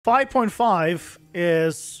5.5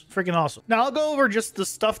 is freaking awesome. Now I'll go over just the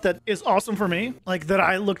stuff that is awesome for me, like that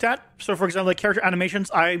I looked at. So for example, like character animations,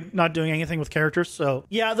 I'm not doing anything with characters. So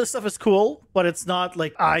yeah, this stuff is cool, but it's not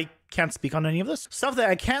like I can't speak on any of this. Stuff that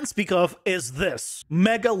I can speak of is this.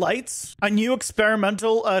 Mega Lights, a new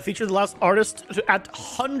experimental feature that allows artists to add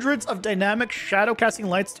hundreds of dynamic shadow casting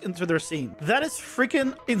lights into their scene. That is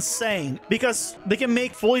freaking insane because they can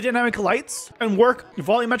make fully dynamic lights and work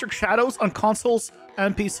volumetric shadows on consoles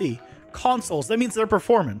and PC. Consoles, that means they're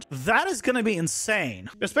performant. That is going to be insane,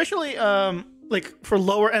 especially like for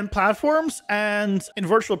lower end platforms and in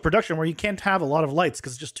virtual production where you can't have a lot of lights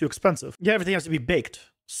because it's just too expensive. Yeah, everything has to be baked.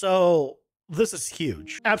 So this is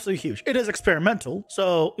huge, absolutely huge. It is experimental,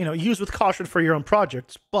 so, you know, use with caution for your own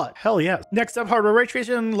projects, but hell yeah. Next up, hardware ray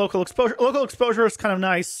tracing, local exposure. Local exposure is kind of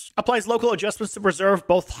nice. Applies local adjustments to preserve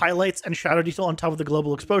both highlights and shadow detail on top of the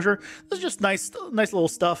global exposure. This is just nice little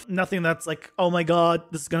stuff. Nothing that's like, oh my god,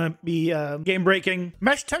 this is gonna be game breaking.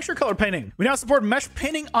 Mesh texture color painting. We now support mesh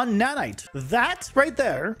painting on Nanite. That right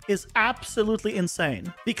there is absolutely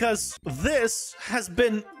insane because this has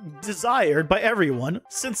been desired by everyone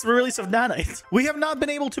since the release of Nanite. We have not been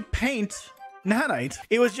able to paint Nanite.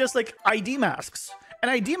 It was just like ID masks. And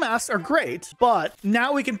ID masks are great, but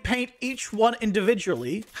now we can paint each one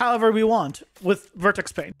individually however we want with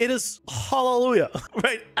vertex paint. It is hallelujah,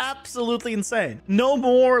 right? Absolutely insane. No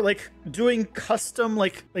more like doing custom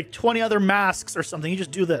like 20 other masks or something. You just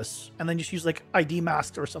do this and then just use like ID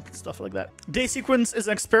masks or something, stuff like that. Day Sequence is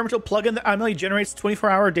an experimental plugin that annually generates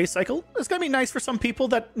 24-hour day cycle. It's gonna be nice for some people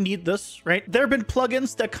that need this, right? There have been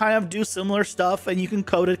plugins that kind of do similar stuff and you can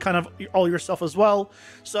code it kind of all yourself as well.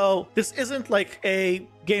 So this isn't like a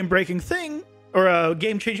game-breaking thing or a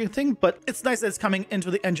game-changing thing, but it's nice that it's coming into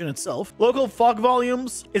the engine itself. Local fog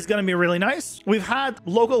volumes is going to be really nice. We've had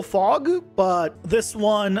local fog, but this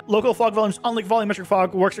one, local fog volumes, unlike volumetric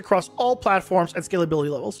fog, works across all platforms and scalability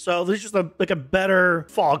levels. So this is just a better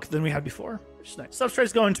fog than we had before. Nice.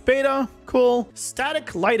 Substrate's going to beta. Cool.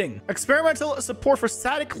 Static lighting. Experimental support for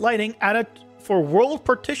static lighting added for world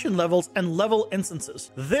partition levels and level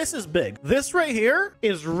instances. This is big. This right here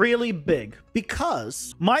is really big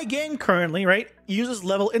because my game currently, right, uses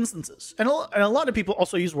level instances. And a lot of people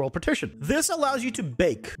also use world partition. This allows you to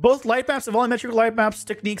bake. Both light maps and volumetric light maps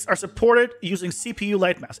techniques are supported using CPU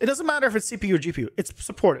light maps. It doesn't matter if it's CPU or GPU, it's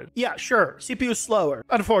supported. Yeah, sure, CPU is slower,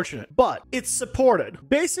 unfortunate, but it's supported.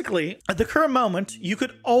 Basically, at the current moment, you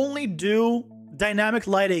could only do dynamic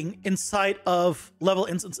lighting inside of level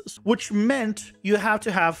instances, which meant you have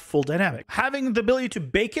to have full dynamic. Having the ability to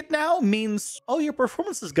bake it now means, oh, your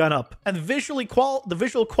performance has gone up, and the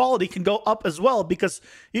visual quality can go up as well because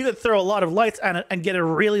you could throw a lot of lights at it and get it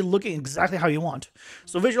really looking exactly how you want.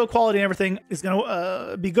 So visual quality and everything is going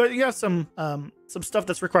to be good. You have some stuff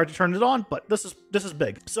that's required to turn it on, but this is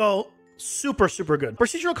big. So super good.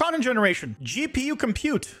 Procedural content generation, GPU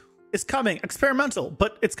compute is coming. Experimental,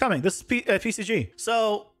 but it's coming. This is PCG.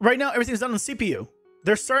 So right now everything's done on CPU.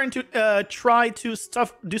 They're starting to try to do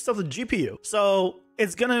stuff with GPU. So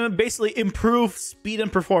it's gonna basically improve speed and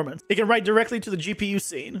performance. It can write directly to the GPU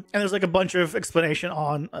scene, and there's like a bunch of explanation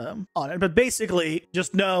on it. But basically,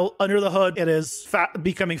 just know under the hood, it is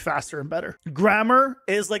becoming faster and better. Grammar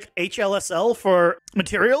is like HLSL for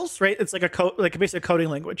materials, right? It's like a basic coding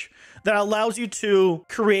language that allows you to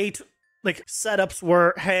create like setups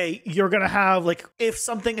where, hey, you're gonna have like, if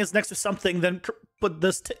something is next to something, then put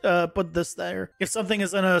this there. If something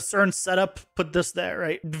is in a certain setup, put this there,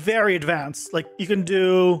 right? Very advanced. Like you can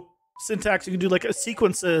do syntax, you can do like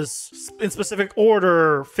sequences in specific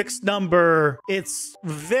order, fixed number. It's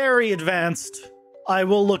very advanced. I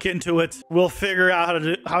will look into it. We'll figure out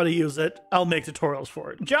how to use it. I'll make tutorials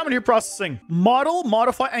for it. Geometry processing. Model,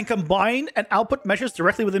 modify, and combine and output meshes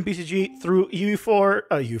directly within PCG through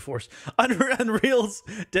Unreal's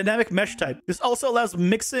dynamic mesh type. This also allows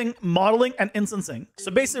mixing, modeling, and instancing.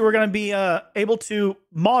 So basically, we're going to be able to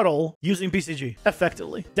model using PCG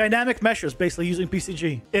effectively. Dynamic meshes, basically using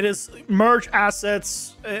PCG. It is merge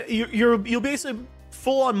assets. You'll basically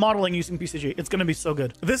full-on modeling using PCG. It's going to be so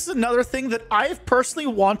good. This is another thing that I've personally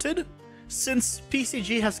wanted since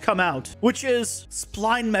PCG has come out, which is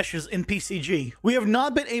spline meshes in PCG. We have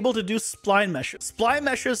not been able to do spline meshes. Spline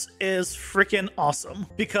meshes is freaking awesome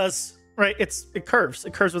because, right, it curves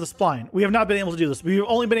with a spline. We have not been able to do this. We've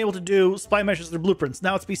only been able to do spline meshes through blueprints.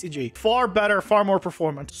 Now it's PCG. Far better, far more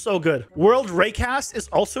performant. So good. World Raycast is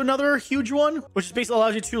also another huge one, which basically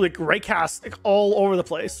allows you to like raycast like all over the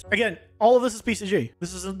place. Again, all of this is PCG.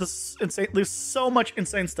 This is insane. There's so much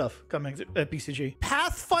insane stuff coming to PCG.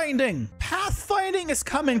 Pathfinding. Pathfinding is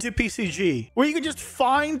coming to PCG, where you can just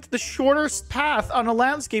find the shortest path on a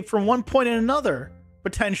landscape from one point to another.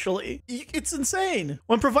 potentially. It's insane.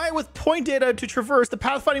 When provided with point data to traverse, the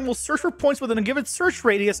pathfinding will search for points within a given search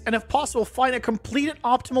radius and, if possible, find a completed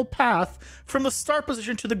optimal path from the start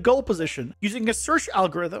position to the goal position using a search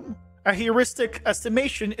algorithm. A heuristic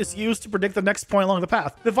estimation is used to predict the next point along the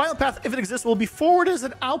path. The final path, if it exists, will be forwarded as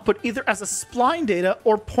an output either as a spline data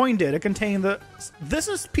or point data containing the... This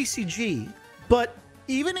is PCG, but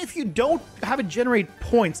even if you don't have it generate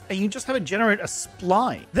points and you just have it generate a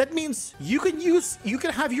spline, that means you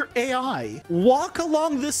can have your AI walk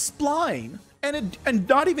along this spline and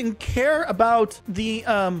not even care about the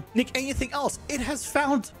anything else. It has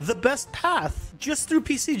found the best path just through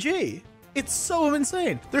PCG. It's so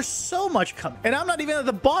insane. There's so much coming. And I'm not even at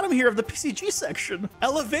the bottom here of the PCG section.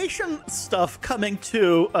 Elevation stuff coming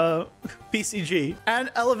to PCG and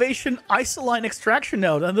elevation isoline extraction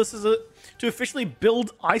node. And this is to officially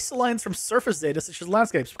build isolines from surface data such as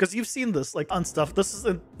landscapes, because you've seen this like on stuff. This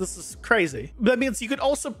is crazy. That means you could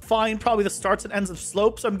also find probably the starts and ends of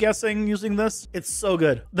slopes, I'm guessing, using this. It's so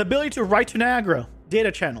good. The ability to write to Niagara data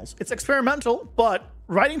channels. It's experimental, but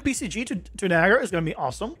writing PCG to Niagara is going to be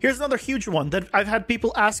awesome. Here's another huge one that I've had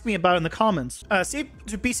people ask me about in the comments. Save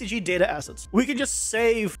to PCG data assets. We can just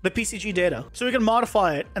save the PCG data. So we can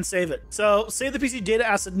modify it and save it. So save the PCG data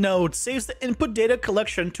asset node saves the input data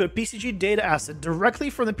collection to a PCG data asset directly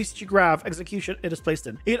from the PCG graph execution it is placed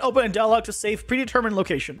in. You can open a dialog to save predetermined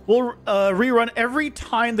location. We'll rerun every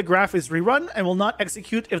time the graph is rerun and will not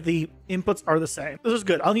execute if the inputs are the same. This is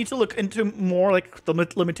good. I'll need to look into more like the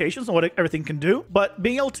limitations on what everything can do, but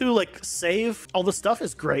being able to like save all this stuff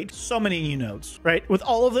is great. So many new nodes, right? With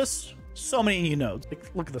all of this, so many new nodes.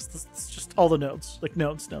 Like, look at this. This is just all the nodes. Like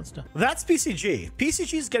nodes. That's PCG.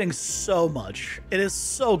 PCG is getting so much. It is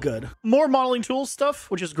so good. More modeling tools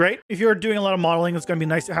stuff, which is great. If you're doing a lot of modeling, it's going to be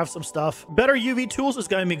nice to have some stuff. Better UV tools is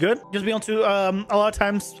going to be good. Just be able to, a lot of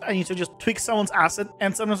times I need to just tweak someone's asset,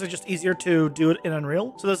 and sometimes it's just easier to do it in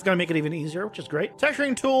Unreal. So this is going to make it even easier, which is great.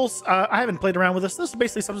 Texturing tools, I haven't played around with this. This is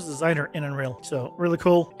basically Substance Designer in Unreal. So really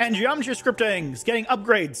cool. And geometry scripting is getting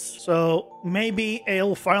upgrades. So maybe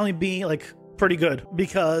it'll finally be like pretty good,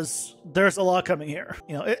 because there's a lot coming here.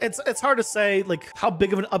 You know, it's hard to say like how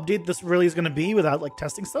big of an update this really is going to be without like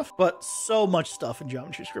testing stuff, but so much stuff in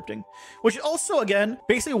geometry scripting, which also again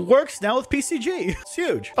basically works now with PCG. It's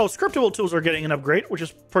huge. Oh, Scriptable Tools are getting an upgrade, which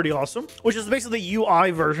is pretty awesome, which is basically the UI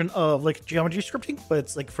version of like geometry scripting, but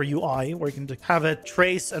it's like for UI where you can have it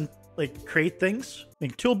trace and like create things.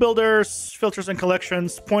 Make tool builders, filters and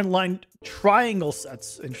collections, point line triangle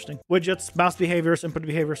sets. Interesting. Widgets, mouse behaviors, input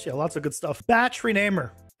behaviors. Yeah, lots of good stuff. Batch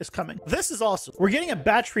renamer is coming. This is awesome. We're getting a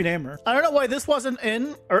batch renamer. I don't know why this wasn't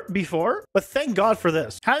in before, but thank God for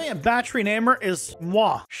this. Having a batch renamer is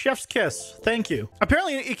moi. Chef's kiss. Thank you.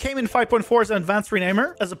 Apparently it came in 5.4 as an advanced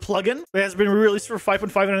renamer, as a plugin. It has been released for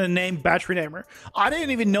 5.5 and a name batch renamer. I didn't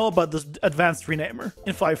even know about this advanced renamer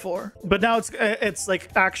in 5.4, but now it's like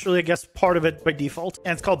actually, I guess, part of it by default,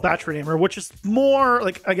 and it's called batch renamer, which is more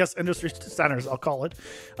like, I guess, industry standards, I'll call it,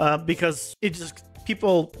 because it just...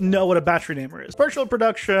 people know what a batch renamer is. Virtual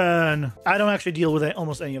production. I don't actually deal with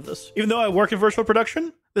almost any of this. Even though I work in virtual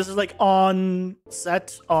production, this is like on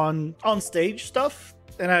set, on stage stuff,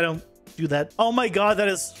 and I don't do that. Oh my God, that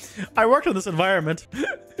is... I worked on this environment.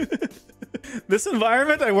 This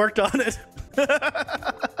environment, I worked on it.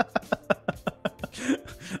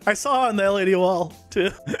 I saw it on the LED wall too.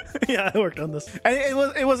 Yeah, I worked on this, and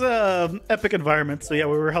it was a epic environment. So yeah,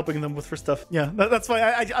 we were helping them for stuff. Yeah, that's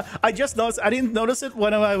why I just noticed. I didn't notice it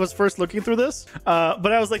when I was first looking through this,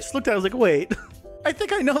 but I was like, just looked at it, I was like, wait, I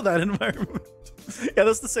think I know that environment. Yeah,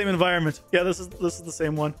 that's the same environment. Yeah, this is the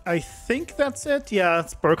same one. I think that's it. Yeah,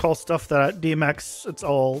 it's protocol stuff that DMX. It's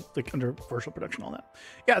all like under virtual production, all that.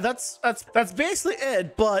 Yeah, that's basically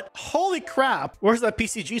it. But holy crap, where's that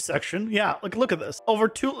PCG section? Yeah, like look at this. Over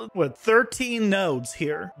 13 nodes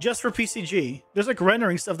here just for PCG. There's like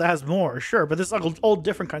rendering stuff that has more, sure, but there's like all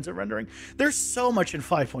different kinds of rendering. There's so much in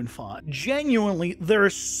 5.5. Genuinely, there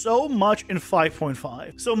is so much in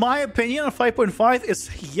 5.5. So my opinion on 5.5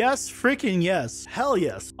 is yes, freaking yes. Hell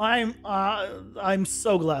yes. I'm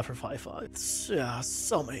so glad for 5.5. Yeah,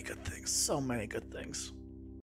 so many good things. So many good things.